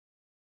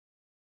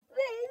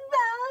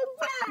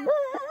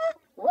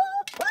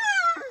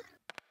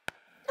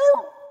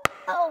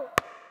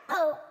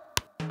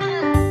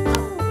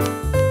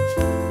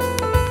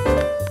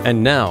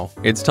And now,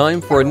 it's time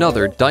for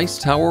another Dice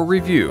Tower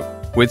review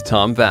with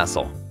Tom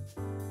Vasel.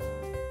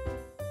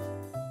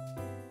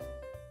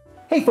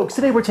 Hey folks,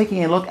 today we're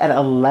taking a look at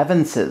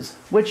Elevenses,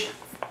 which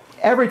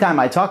every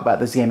time I talk about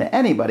this game to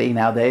anybody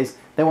nowadays,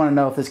 they want to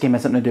know if this game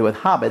has something to do with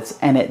hobbits,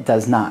 and it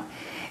does not.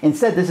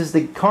 Instead, this is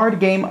the card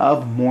game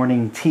of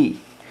morning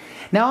tea.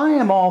 Now, I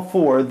am all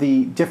for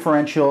the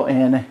differential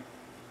in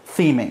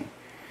theming.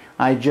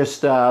 I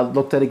just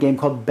looked at a game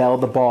called Bell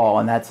the Ball,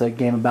 and that's a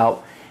game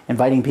about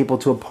inviting people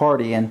to a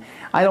party, and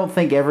I don't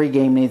think every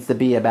game needs to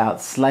be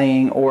about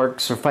slaying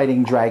orcs or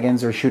fighting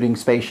dragons or shooting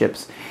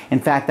spaceships. In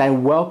fact, I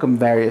welcome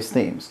various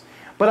themes.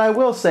 But I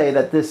will say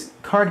that this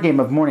card game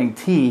of morning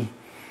tea,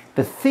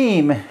 the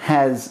theme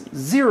has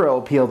zero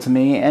appeal to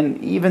me,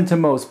 and even to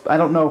most. I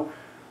don't know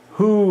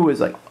who is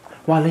like,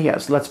 well,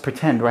 yes, let's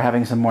pretend we're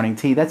having some morning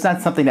tea. That's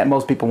not something that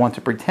most people want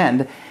to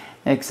pretend,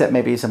 except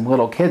maybe some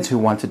little kids who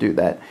want to do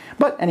that.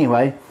 But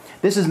anyway,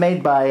 this is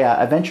made by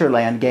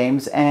Adventureland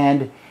Games,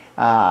 and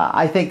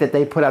I think that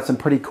they put out some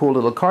pretty cool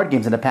little card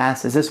games in the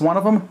past. Is this one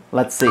of them?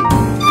 Let's see.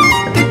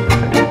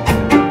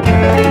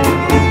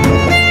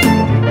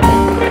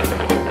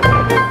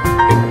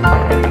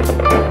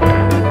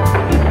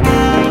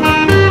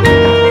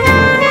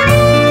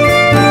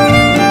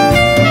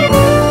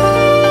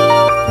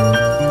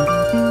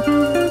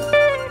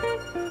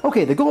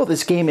 Okay, the goal of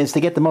this game is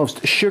to get the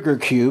most sugar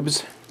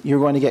cubes.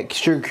 You're going to get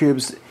sugar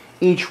cubes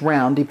each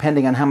round,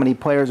 depending on how many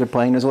players are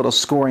playing. There's a little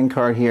scoring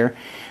card here.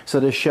 So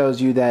this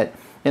shows you that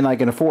in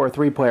a 4 or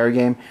 3 player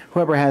game,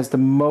 whoever has the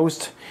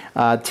most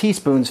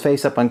teaspoons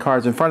face up on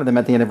cards in front of them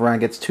at the end of a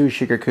round gets 2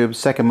 sugar cubes.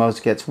 Second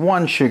most gets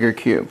 1 sugar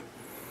cube.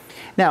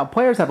 Now,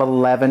 players have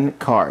 11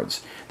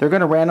 cards. They're going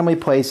to randomly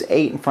place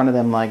 8 in front of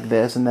them like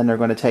this, and then they're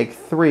going to take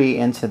 3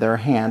 into their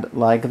hand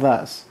like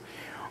thus.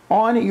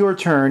 On your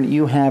turn,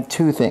 you have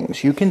 2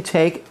 things. You can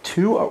take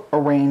 2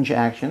 arrange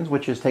actions,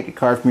 which is take a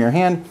card from your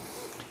hand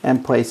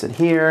and place it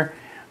here,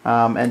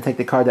 and take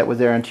the card that was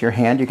there into your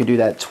hand. You can do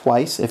that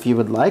twice if you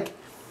would like.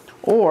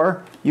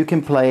 Or you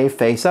can play a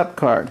face-up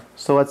card.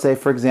 So let's say,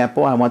 for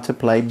example, I want to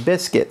play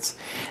biscuits.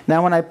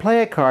 Now when I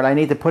play a card, I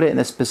need to put it in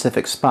a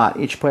specific spot.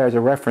 Each player has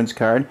a reference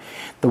card.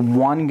 The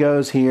 1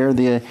 goes here,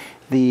 the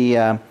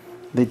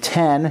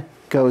 10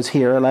 goes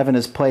here, 11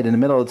 is played in the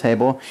middle of the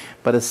table,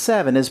 but a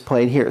 7 is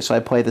played here. So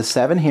I play the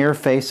 7 here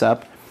face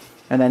up,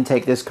 and then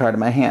take this card in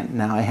my hand.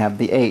 Now I have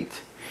the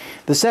 8.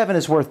 The 7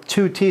 is worth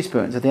 2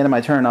 teaspoons. At the end of my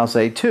turn, I'll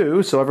say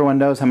 2, so everyone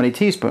knows how many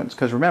teaspoons.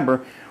 Because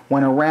remember,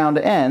 when a round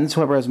ends,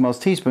 whoever has the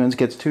most teaspoons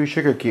gets 2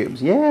 sugar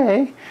cubes.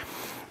 Yay!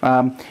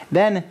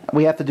 Then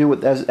we have to do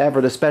whatever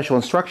the special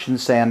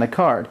instructions say on the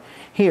card.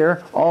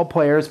 Here, all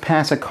players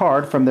pass a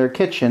card from their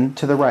kitchen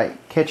to the right.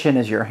 Kitchen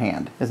is your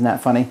hand. Isn't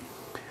that funny?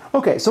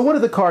 Okay, so what do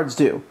the cards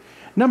do?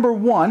 Number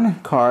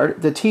 1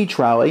 card, the tea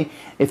trolley.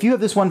 If you have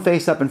this one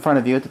face up in front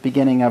of you at the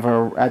beginning of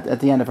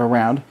at the end of a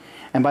round,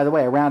 and by the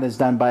way, a round is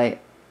done by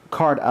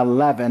card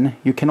 11.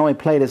 You can only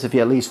play this if you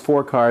have at least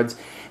 4 cards.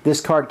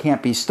 This card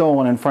can't be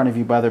stolen in front of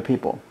you by other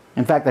people.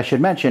 In fact, I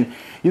should mention,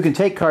 you can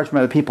take cards from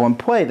other people and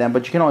play them,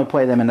 but you can only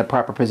play them in the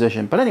proper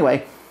position. But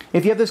anyway,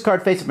 if you have this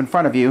card face up in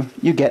front of you,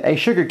 you get a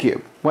sugar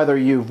cube, whether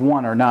you've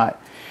won or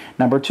not.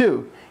 Number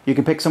 2, you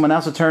can pick someone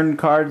else to turn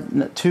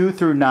card 2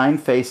 through 9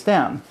 face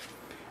down.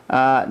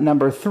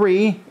 Number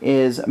 3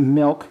 is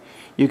milk.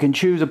 You can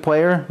choose a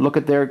player, look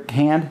at their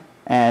hand,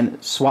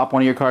 and swap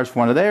one of your cards for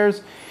one of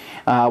theirs.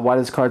 While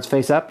this card's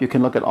face up, you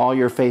can look at all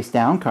your face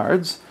down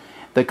cards.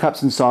 The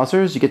cups and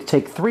saucers, you get to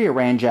take 3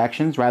 arrange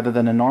actions rather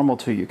than a normal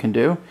 2 you can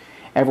do.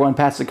 Everyone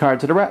passes a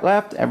card to the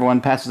left, everyone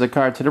passes a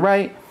card to the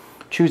right.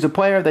 Choose a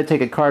player, they take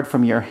a card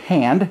from your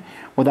hand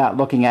without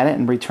looking at it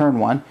and return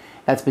one.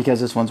 That's because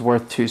this one's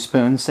worth 2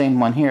 spoons. Same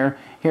one here.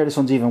 Here, this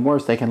one's even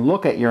worse. They can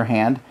look at your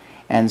hand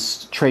and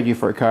trade you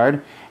for a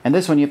card. And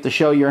this one, you have to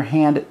show your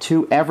hand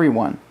to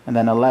everyone. And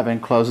then 11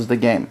 closes the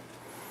game.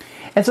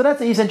 And so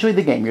that's essentially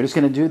the game. You're just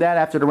going to do that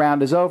after the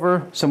round is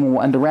over. Someone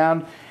will end the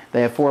round.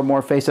 They have 4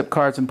 more face-up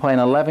cards and play an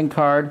 11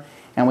 card,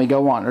 and we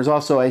go on. There's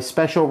also a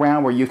special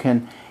round where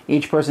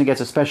each person gets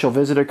a special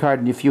visitor card,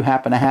 and if you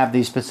happen to have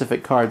these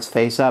specific cards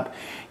face up,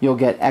 you'll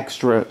get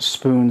extra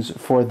spoons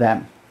for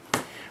them.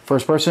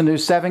 First person to do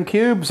 7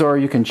 cubes, or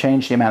you can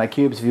change the amount of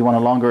cubes if you want a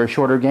longer or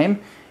shorter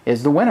game,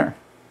 is the winner.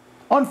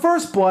 On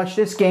first blush,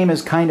 this game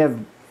is kind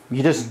of,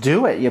 you just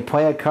do it. You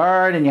play a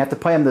card, and you have to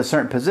play them to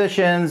certain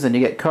positions, and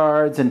you get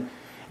cards, and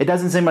it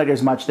doesn't seem like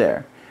there's much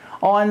there.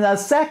 On the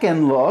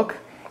second look,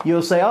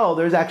 you'll say, oh,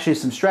 there's actually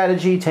some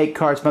strategy. Take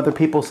cards from other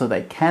people so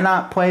they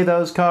cannot play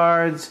those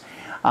cards.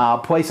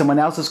 Play someone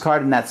else's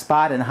card in that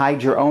spot and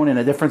hide your own in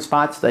a different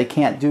spot so they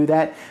can't do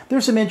that.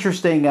 There's some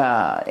interesting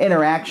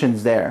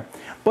interactions there.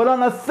 But on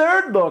the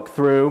third look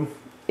through,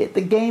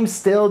 the game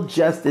still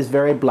just is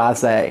very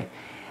blasé.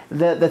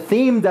 The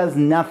theme does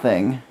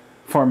nothing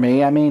for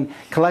me. I mean,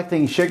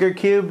 collecting sugar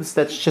cubes,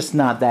 that's just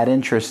not that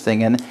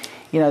interesting. And,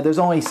 you know, there's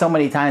only so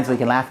many times we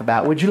can laugh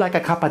about, would you like a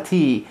cup of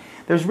tea?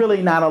 There's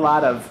really not a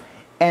lot of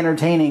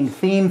entertaining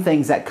theme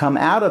things that come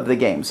out of the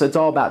game. So it's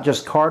all about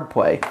just card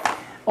play.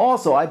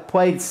 Also, I've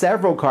played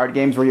several card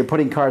games where you're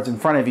putting cards in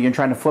front of you and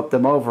trying to flip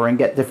them over and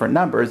get different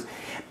numbers.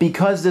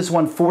 Because this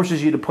one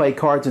forces you to play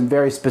cards in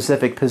very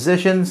specific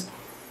positions,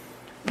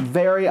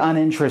 very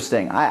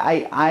uninteresting.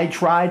 I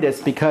tried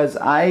this because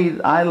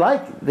I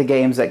like the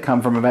games that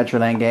come from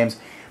Adventureland Games,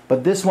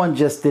 but this one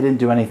just didn't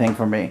do anything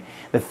for me.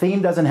 The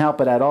theme doesn't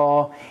help it at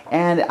all,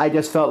 and I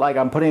just felt like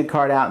I'm putting a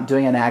card out and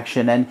doing an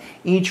action, and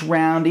each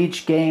round,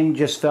 each game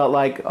just felt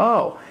like,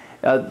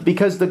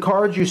 because the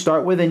cards you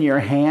start with in your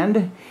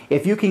hand,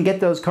 if you can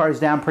get those cards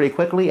down pretty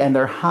quickly and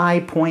they're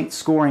high point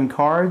scoring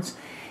cards,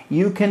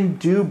 you can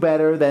do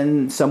better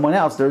than someone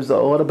else. There's a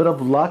little bit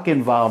of luck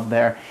involved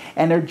there,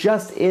 and there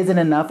just isn't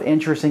enough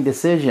interesting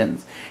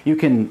decisions. You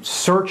can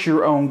search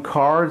your own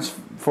cards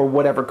for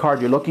whatever card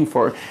you're looking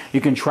for.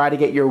 You can try to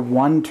get your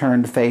one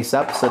turned face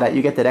up so that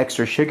you get that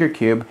extra sugar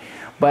cube.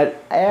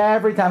 But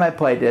every time I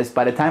played this,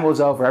 by the time it was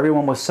over,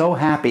 everyone was so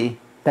happy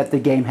that the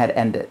game had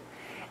ended.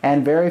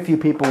 And very few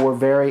people were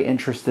very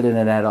interested in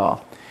it at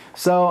all.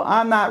 So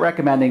I'm not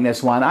recommending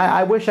this one.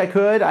 I wish I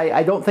could.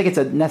 I don't think it's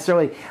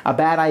necessarily a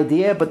bad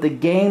idea, but the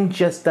game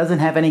just doesn't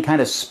have any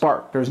kind of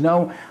spark. There's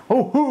no,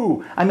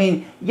 oh-hoo. I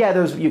mean,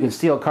 yeah, you can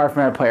steal a card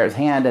from every player's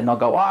hand and they'll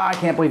go, oh, I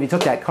can't believe you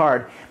took that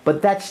card.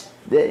 But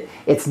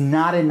it's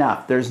not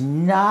enough. There's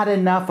not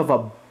enough of a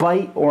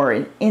bite or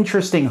an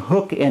interesting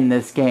hook in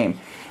this game.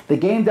 The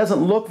game doesn't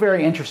look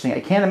very interesting. I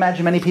can't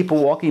imagine many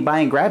people walking by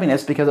and grabbing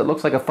this because it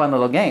looks like a fun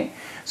little game.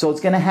 So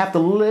it's going to have to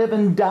live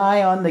and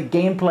die on the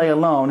gameplay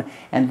alone,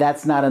 and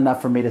that's not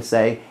enough for me to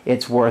say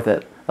it's worth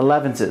it.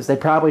 Elevenses, they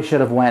probably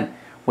should have went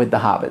with the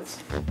Hobbits.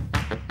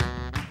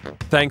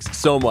 Thanks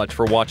so much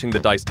for watching the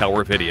Dice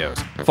Tower videos.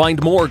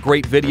 Find more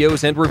great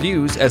videos and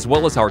reviews, as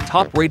well as our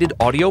top-rated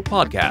audio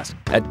podcast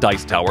at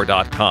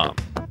Dicetower.com.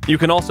 You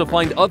can also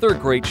find other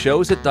great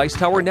shows at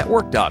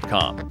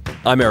Dicetowernetwork.com.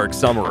 I'm Eric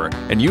Summerer,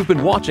 and you've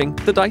been watching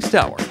The Dice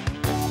Tower.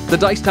 The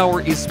Dice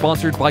Tower is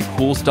sponsored by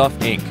Cool Stuff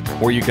Inc.,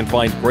 where you can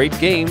find great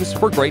games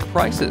for great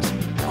prices.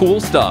 Cool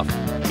stuff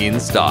in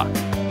stock.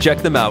 Check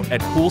them out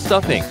at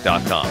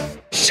CoolStuffInc.com.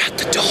 Shut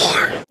the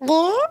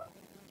door.